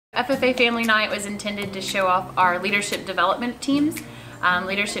FFA Family Night was intended to show off our leadership development teams.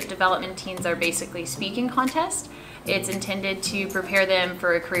 Leadership development teams are basically speaking contests. It's intended to prepare them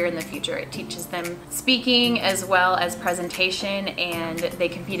for a career in the future. It teaches them speaking as well as presentation, and they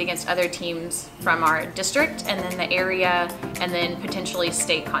compete against other teams from our district and then the area and then potentially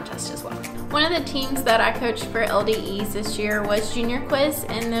state contest as well. One of the teams that I coached for LDEs this year was Junior Quiz,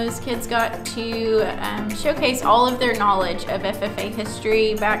 and those kids got to showcase all of their knowledge of FFA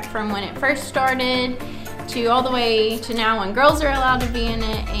history back from when it first started to all the way to now when girls are allowed to be in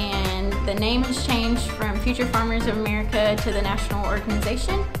it, and the name has changed from Future Farmers of America to the national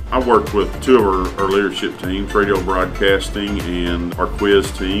organization. I worked with two of our leadership teams, radio broadcasting and our quiz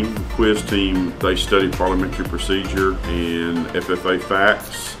team. The quiz team, they study parliamentary procedure and FFA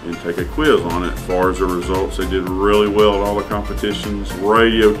facts and take a quiz on it. As far as the results, they did really well at all the competitions.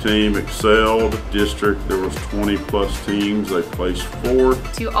 Radio team excelled. District, there was 20 plus teams. They placed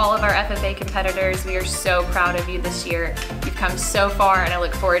fourth. To all of our FFA competitors, we are so proud of you this year. You've come so far, and I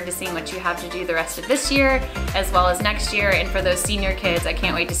look forward to seeing what you have to do the rest of this year as well as next year. And for those senior kids, I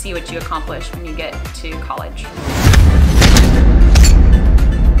can't wait to see what you accomplish when you get to college.